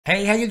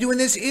Hey, how you doing?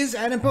 This is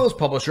Adam Post,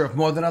 publisher of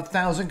more than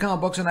 1,000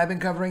 comic books, and I've been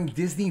covering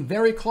Disney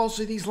very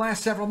closely these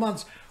last several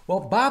months.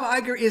 Well, Bob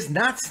Iger is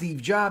not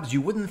Steve Jobs.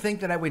 You wouldn't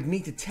think that I would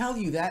need to tell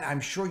you that. I'm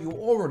sure you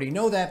already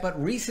know that.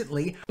 But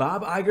recently,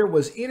 Bob Iger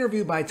was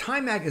interviewed by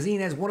Time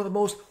magazine as one of the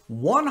most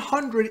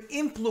 100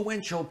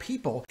 influential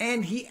people.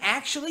 And he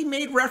actually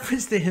made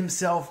reference to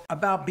himself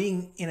about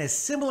being in a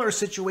similar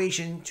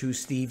situation to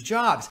Steve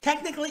Jobs.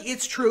 Technically,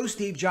 it's true.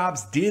 Steve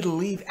Jobs did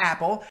leave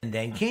Apple and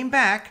then came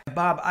back.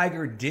 Bob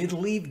Iger did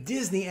leave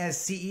Disney as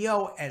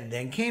CEO and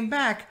then came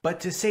back. But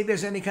to say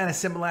there's any kind of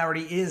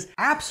similarity is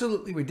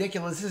absolutely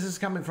ridiculous. This is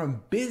coming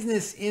from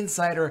Business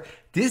Insider.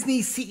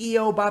 Disney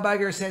CEO Bob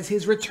Iger says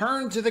his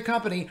return to the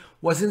company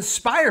was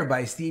inspired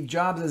by Steve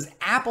Jobs'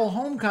 Apple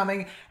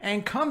homecoming,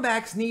 and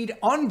comebacks need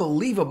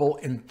unbelievable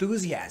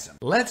enthusiasm.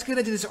 Let's get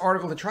into this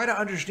article to try to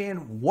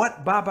understand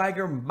what Bob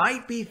Iger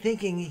might be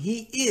thinking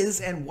he is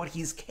and what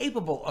he's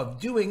capable of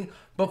doing.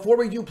 Before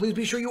we do, please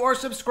be sure you are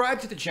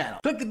subscribed to the channel.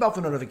 Click the bell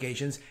for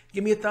notifications.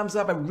 Give me a thumbs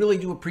up. I really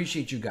do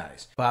appreciate you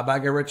guys. Bob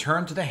Iger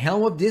returned to the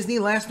helm of Disney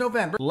last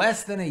November,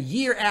 less than a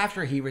year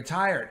after he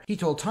retired. He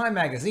told Time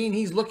magazine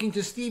he's looking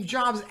to Steve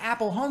Jobs'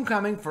 Apple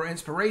homecoming for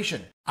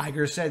inspiration.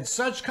 Iger said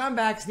such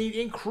comebacks need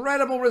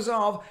incredible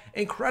resolve,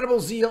 incredible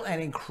zeal,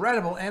 and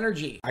incredible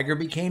energy. Iger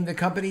became the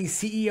company's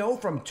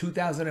CEO from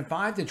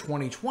 2005 to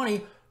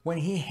 2020 when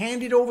he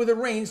handed over the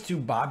reins to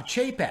Bob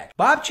Chapek.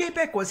 Bob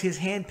Chapek was his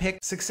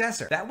hand-picked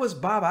successor. That was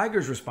Bob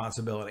Iger's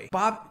responsibility.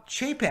 Bob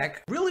Chapek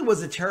really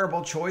was a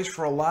terrible choice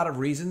for a lot of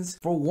reasons.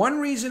 For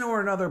one reason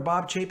or another,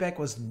 Bob Chapek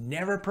was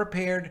never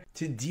prepared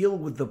to deal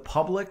with the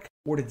public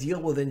or to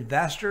deal with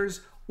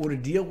investors or to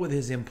deal with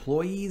his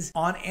employees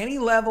on any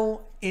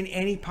level in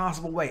any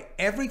possible way.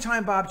 Every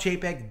time Bob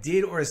Chapek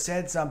did or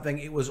said something,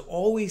 it was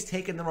always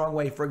taken the wrong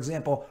way. For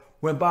example,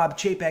 when Bob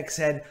Chapek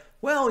said,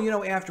 well,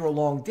 after a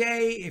long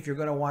day, if you're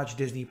going to watch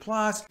Disney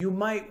Plus, you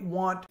might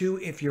want to,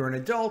 if you're an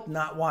adult,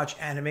 not watch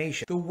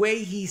animation. The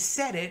way he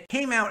said it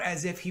came out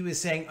as if he was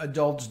saying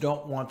adults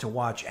don't want to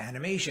watch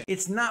animation.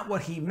 It's not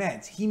what he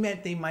meant. He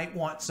meant they might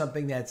want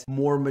something that's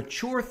more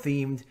mature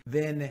themed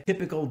than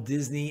typical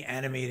Disney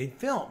animated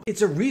film.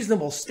 It's a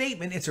reasonable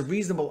statement. It's a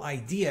reasonable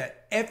idea.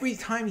 Every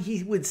time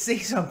he would say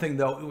something,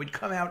 though, it would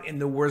come out in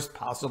the worst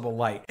possible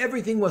light.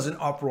 Everything was an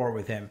uproar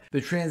with him.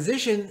 The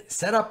transition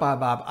set up by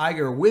Bob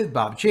Iger with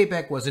Bob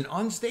Chapek was an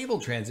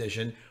unstable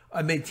transition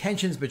amid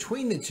tensions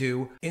between the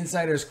two,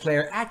 Insider's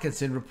Claire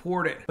Atkinson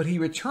reported. But he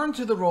returned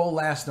to the role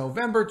last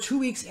November, 2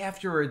 weeks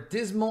after a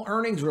dismal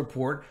earnings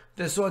report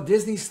that saw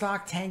Disney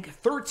stock tank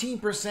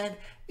 13%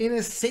 in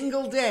a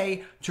single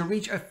day to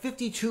reach a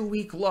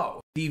 52-week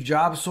low. Steve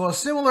Jobs saw a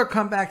similar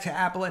comeback to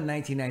Apple in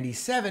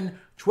 1997,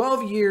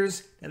 12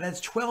 years, and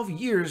that's 12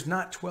 years,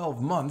 not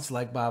 12 months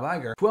like Bob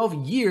Iger,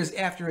 12 years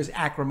after his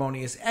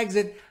acrimonious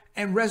exit,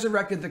 and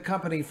resurrected the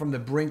company from the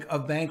brink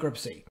of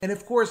bankruptcy. And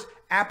of course,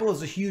 Apple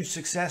is a huge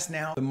success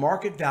now. The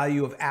market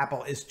value of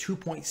Apple is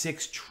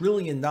 $2.6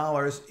 trillion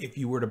if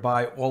you were to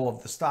buy all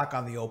of the stock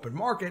on the open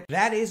market.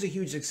 That is a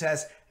huge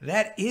success.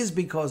 That is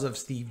because of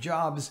Steve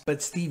Jobs,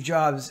 but Steve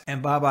Jobs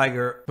and Bob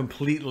Iger,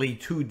 completely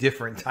two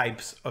different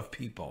types of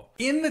people.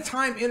 In the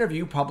Time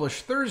interview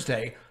published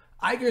Thursday,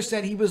 Iger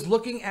said he was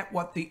looking at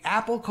what the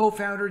Apple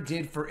co-founder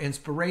did for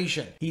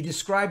inspiration. He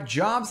described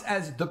Jobs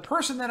as the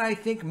person that I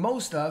think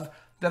most of,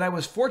 that I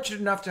was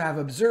fortunate enough to have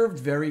observed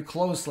very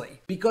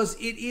closely. Because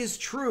it is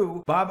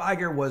true, Bob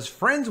Iger was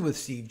friends with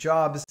Steve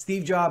Jobs.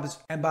 Steve Jobs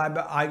and Bob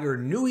Iger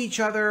knew each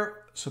other.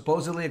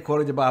 Supposedly,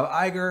 according to Bob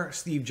Iger,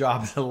 Steve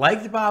Jobs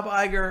liked Bob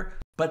Iger,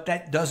 but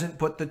that doesn't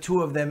put the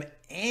two of them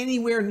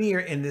anywhere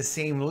near in the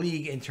same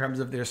league in terms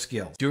of their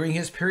skills. During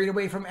his period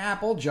away from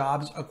Apple,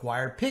 Jobs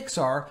acquired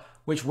Pixar,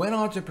 which went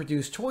on to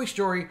produce Toy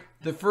Story,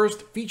 the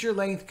first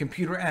feature-length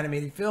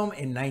computer-animated film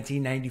in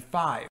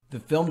 1995. The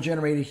film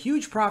generated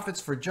huge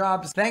profits for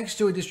Jobs thanks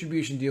to a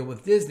distribution deal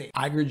with Disney.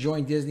 Iger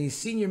joined Disney's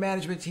senior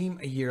management team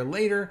a year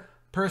later,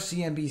 per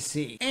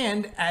CNBC.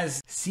 And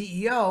as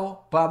CEO,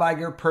 Bob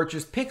Iger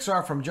purchased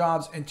Pixar from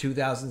Jobs in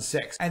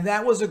 2006. And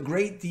that was a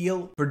great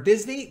deal for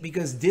Disney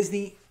because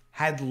Disney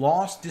had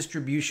lost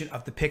distribution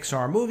of the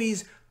Pixar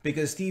movies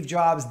because Steve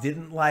Jobs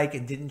didn't like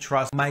and didn't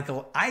trust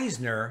Michael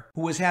Eisner,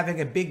 who was having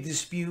a big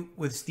dispute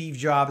with Steve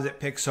Jobs at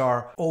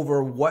Pixar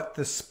over what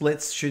the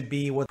splits should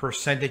be, what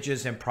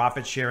percentages and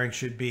profit sharing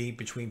should be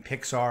between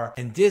Pixar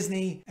and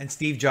Disney. And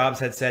Steve Jobs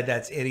had said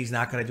that's it. He's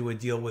not going to do a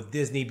deal with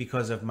Disney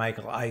because of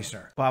Michael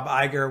Eisner. Bob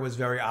Iger was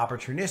very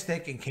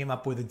opportunistic and came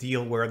up with a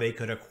deal where they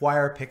could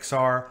acquire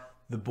Pixar.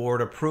 The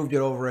board approved it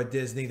over at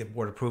Disney. The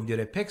board approved it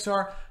at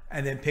Pixar.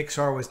 And then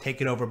Pixar was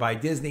taken over by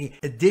Disney,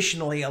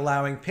 additionally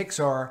allowing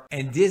Pixar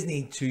and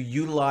Disney to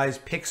utilize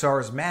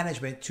Pixar's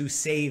management to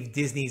save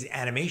Disney's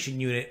animation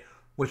unit,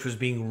 which was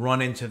being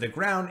run into the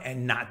ground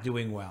and not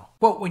doing well.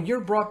 But when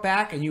you're brought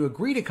back and you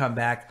agree to come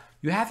back,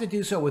 you have to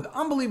do so with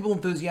unbelievable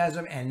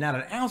enthusiasm and not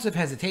an ounce of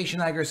hesitation,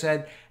 Iger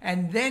said,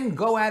 and then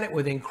go at it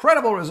with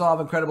incredible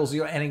resolve, incredible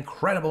zeal, and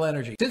incredible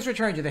energy. Since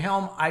returning to the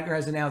helm, Iger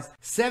has announced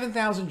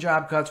 7,000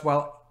 job cuts,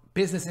 while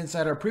Business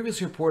Insider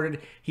previously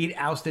reported he'd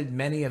ousted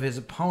many of his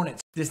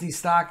opponents. Disney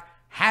stock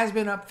has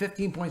been up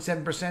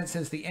 15.7%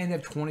 since the end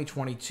of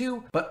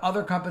 2022, but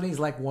other companies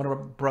like Warner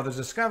Brothers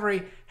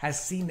Discovery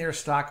has seen their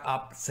stock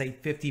up, say,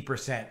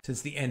 50%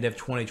 since the end of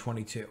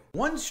 2022.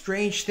 One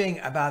strange thing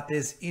about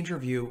this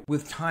interview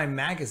with Time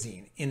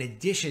magazine, in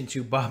addition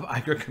to Bob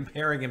Iger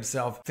comparing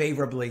himself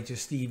favorably to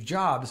Steve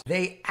Jobs,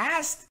 they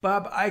asked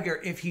Bob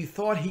Iger if he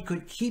thought he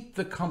could keep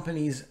the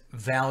company's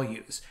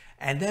values.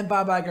 And then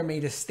Bob Iger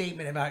made a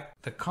statement about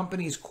the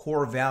company's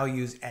core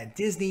values at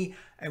Disney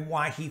and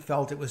why he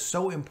felt it was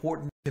so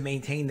important to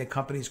maintain the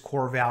company's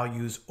core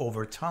values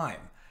over time.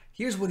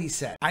 Here's what he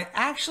said. I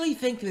actually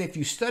think that if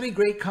you study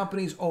great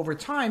companies over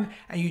time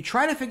and you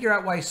try to figure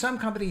out why some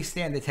companies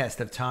stand the test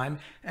of time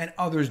and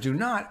others do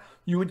not,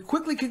 you would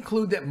quickly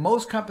conclude that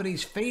most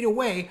companies fade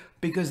away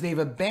because they've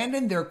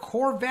abandoned their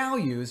core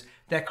values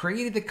that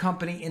created the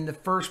company in the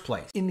first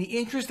place. In the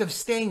interest of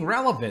staying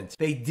relevant,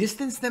 they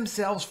distance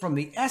themselves from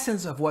the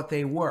essence of what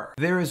they were.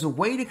 There is a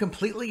way to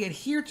completely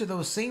adhere to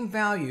those same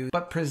values,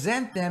 but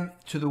present them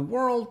to the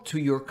world, to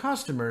your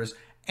customers,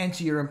 and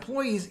to your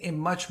employees in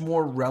much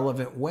more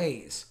relevant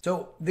ways.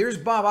 So there's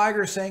Bob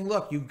Iger saying,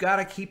 look, you've got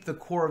to keep the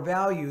core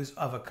values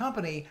of a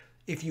company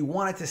if you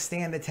want it to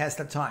stand the test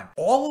of time.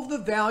 All of the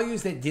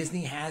values that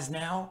Disney has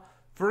now,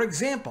 for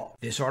example,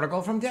 this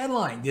article from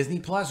Deadline, Disney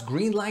Plus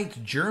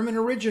greenlights German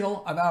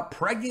original about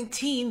pregnant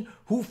teen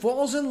who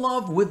falls in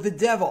love with the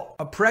devil.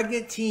 A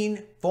pregnant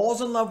teen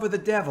falls in love with the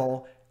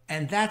devil,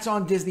 and that's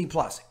on Disney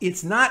Plus.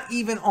 It's not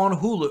even on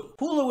Hulu.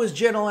 Hulu is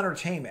general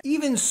entertainment.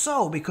 Even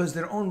so, because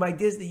they're owned by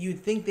Disney, you'd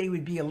think they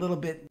would be a little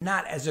bit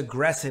not as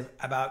aggressive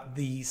about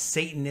the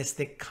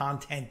Satanistic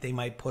content they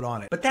might put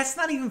on it. But that's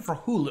not even for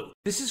Hulu.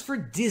 This is for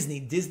Disney,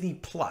 Disney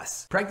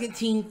Plus. Pregnant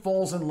teen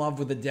falls in love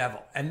with the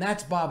devil, and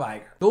that's Bob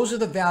Iger. Those are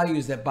the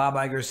values that Bob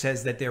Iger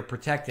says that they're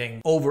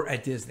protecting over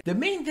at Disney. The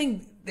main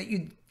thing that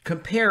you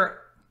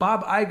compare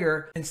Bob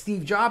Iger and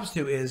Steve Jobs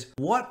to is,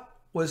 what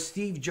was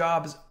Steve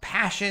Jobs'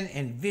 passion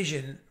and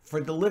vision for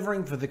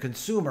delivering for the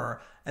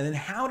consumer, and then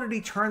how did he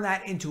turn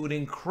that into an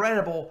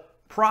incredible,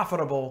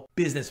 profitable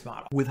business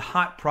model with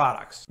hot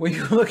products? When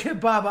you look at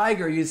Bob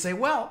Iger, you say,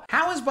 well,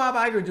 how is Bob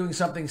Iger doing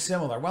something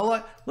similar?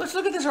 Well, let's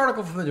look at this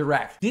article from The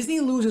Direct. Disney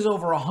loses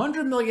over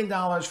 $100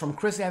 million from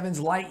Chris Evans'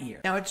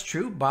 Lightyear. Now, it's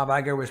true, Bob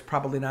Iger was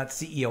probably not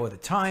CEO at the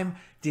time.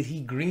 Did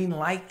he green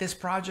light this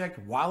project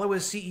while it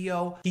was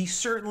CEO? He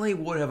certainly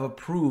would have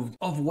approved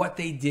of what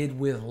they did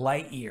with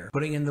Lightyear,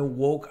 putting in the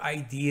woke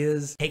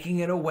ideas, taking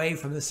it away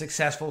from the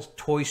successful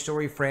Toy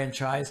Story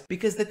franchise,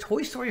 because the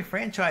Toy Story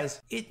franchise,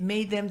 it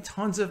made them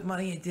tons of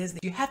money at Disney.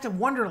 You have to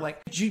wonder,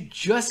 like, did you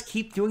just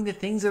keep doing the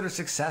things that are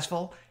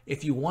successful?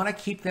 If you want to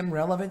keep them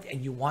relevant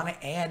and you want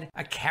to add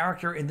a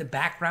character in the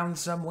background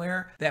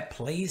somewhere that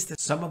plays to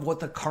some of what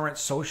the current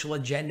social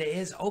agenda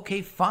is,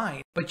 okay,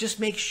 fine. But just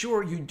make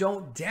sure you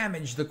don't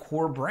damage the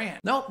core brand.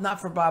 Nope, not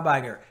for Bob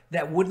Iger.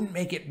 That wouldn't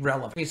make it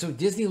relevant. Okay, so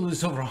Disney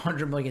loses over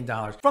 $100 million.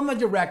 From The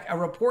Direct, a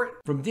report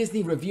from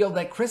Disney revealed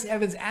that Chris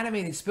Evans'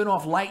 animated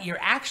spin-off Lightyear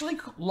actually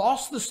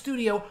lost the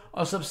studio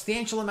a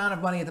substantial amount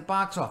of money at the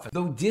box office.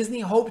 Though Disney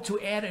hoped to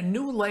add a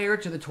new layer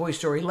to the Toy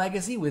Story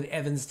legacy with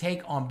Evans'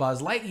 take on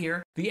Buzz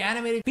Lightyear, the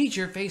animated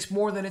feature faced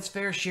more than its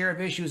fair share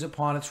of issues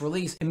upon its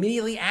release.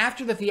 Immediately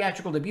after the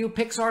theatrical debut,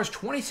 Pixar's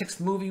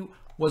 26th movie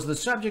was the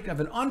subject of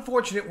an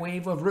unfortunate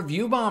wave of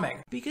review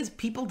bombing because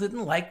people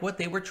didn't like what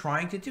they were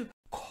trying to do.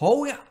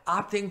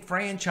 Co-opting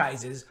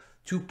franchises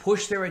to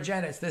push their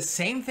agenda. It's the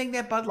same thing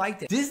that Bud Light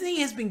did.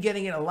 Disney has been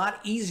getting it a lot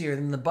easier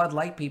than the Bud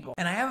Light people.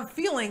 And I have a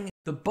feeling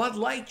the Bud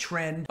Light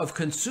trend of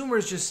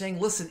consumers just saying,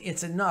 listen,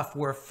 it's enough.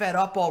 We're fed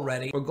up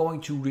already. We're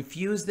going to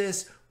refuse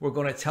this. We're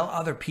going to tell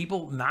other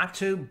people not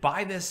to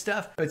buy this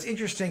stuff. It's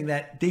interesting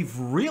that they've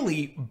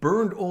really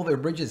burned all their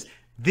bridges.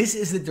 This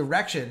is the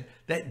direction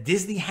that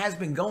Disney has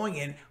been going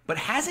in, but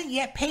hasn't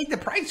yet paid the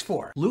price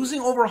for. Losing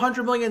over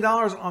 $100 million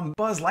on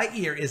Buzz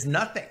Lightyear is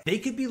nothing. They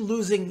could be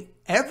losing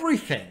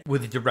everything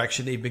with the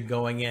direction they've been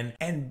going in,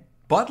 and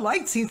Bud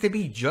Light seems to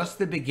be just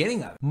the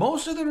beginning of it.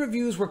 Most of the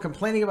reviews were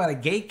complaining about a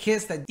gay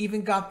kiss that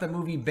even got the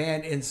movie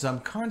banned in some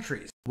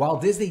countries. While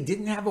Disney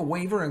didn't have a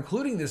waiver,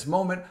 including this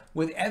moment,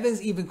 with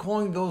Evans even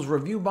calling those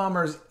review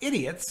bombers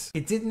idiots,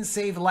 it didn't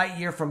save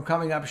Lightyear from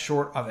coming up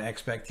short of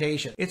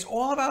expectation. It's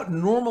all about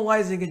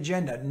normalizing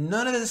agenda.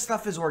 None of this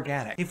stuff is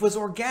organic. If it was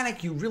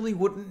organic, you really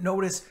wouldn't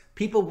notice.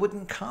 People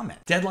wouldn't comment.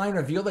 Deadline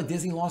revealed that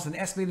Disney lost an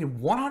estimated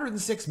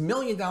 $106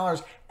 million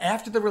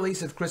after the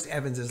release of Chris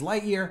Evans'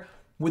 Lightyear,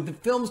 with the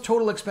film's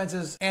total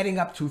expenses adding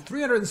up to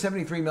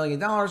 $373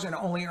 million and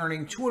only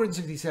earning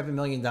 $267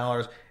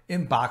 million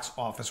in box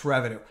office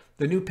revenue.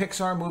 The new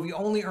Pixar movie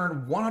only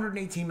earned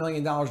 $118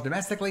 million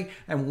domestically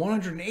and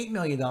 $108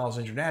 million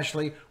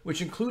internationally,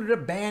 which included a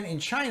ban in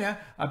China,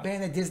 a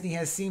ban that Disney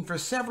has seen for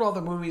several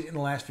other movies in the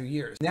last few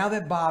years. Now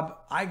that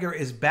Bob Iger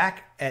is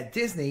back at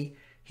Disney,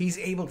 he's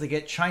able to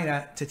get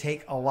China to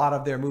take a lot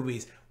of their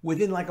movies.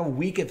 Within like a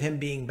week of him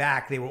being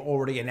back, they were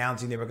already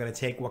announcing they were going to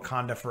take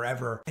Wakanda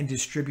Forever and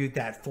distribute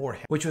that for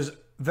him, which was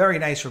very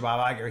nice for Bob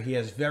Iger. He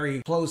has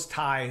very close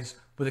ties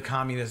with with a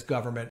communist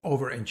government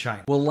over in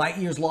China. Will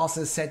Lightyear's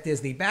losses set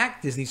Disney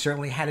back? Disney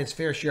certainly had its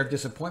fair share of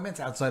disappointments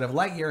outside of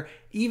Lightyear,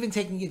 even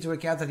taking into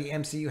account that the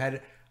MCU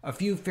had a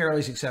few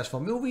fairly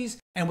successful movies,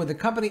 and with the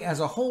company as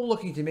a whole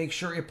looking to make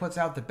sure it puts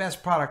out the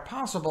best product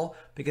possible,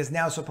 because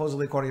now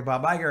supposedly, according to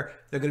Bob Iger,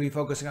 they're going to be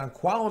focusing on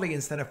quality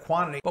instead of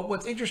quantity. But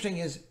what's interesting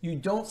is you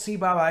don't see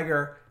Bob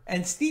Iger,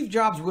 and Steve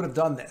Jobs would have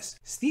done this.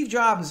 Steve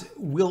Jobs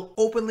will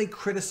openly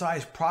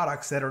criticize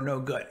products that are no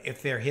good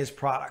if they're his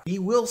product. He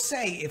will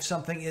say if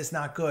something is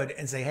not good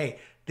and say, hey,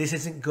 this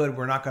isn't good,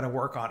 we're not going to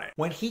work on it.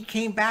 When he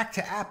came back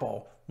to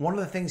Apple, one of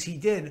the things he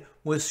did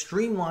was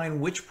streamline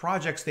which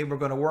projects they were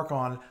going to work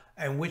on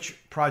and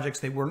which projects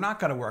they were not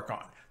going to work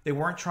on. They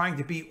weren't trying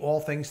to be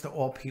all things to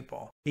all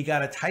people. He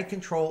got a tight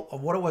control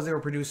of what it was they were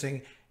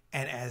producing.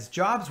 And as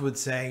Jobs would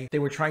say, they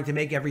were trying to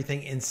make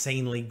everything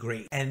insanely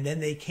great. And then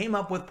they came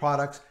up with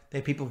products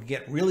that people could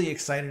get really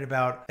excited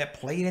about, that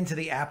played into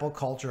the Apple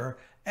culture,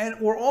 and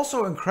were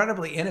also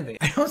incredibly innovative.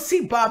 I don't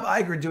see Bob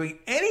Iger doing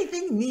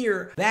anything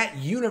near that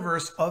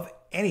universe of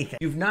anything.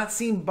 You've not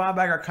seen Bob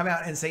Iger come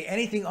out and say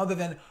anything other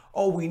than,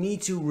 oh, we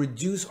need to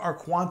reduce our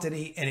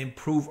quantity and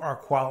improve our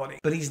quality.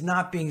 But he's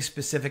not being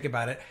specific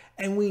about it.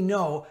 And we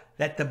know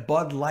that the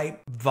Bud Light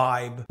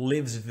vibe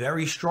lives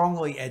very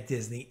strongly at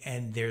Disney,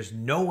 and there's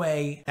no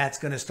way that's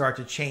going to start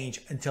to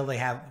change until they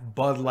have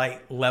Bud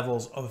Light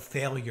levels of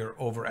failure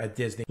over at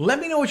Disney. Let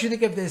me know what you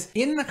think of this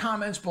in the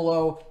comments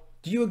below.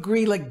 Do you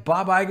agree like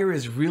Bob Iger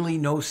is really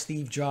no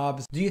Steve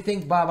Jobs? Do you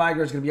think Bob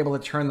Iger is going to be able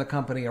to turn the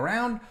company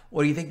around?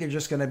 Or do you think they're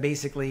just going to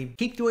basically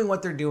keep doing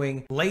what they're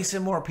doing, lay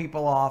some more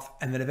people off,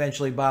 and then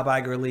eventually Bob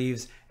Iger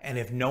leaves, and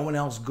if no one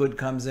else good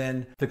comes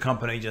in, the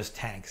company just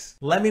tanks?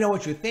 Let me know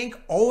what you think.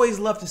 Always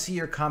love to see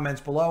your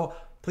comments below.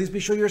 Please be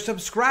sure you're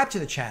subscribed to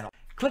the channel.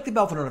 Click the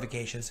bell for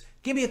notifications.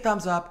 Give me a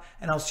thumbs up,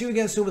 and I'll see you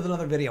again soon with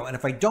another video. And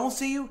if I don't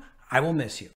see you, I will miss you.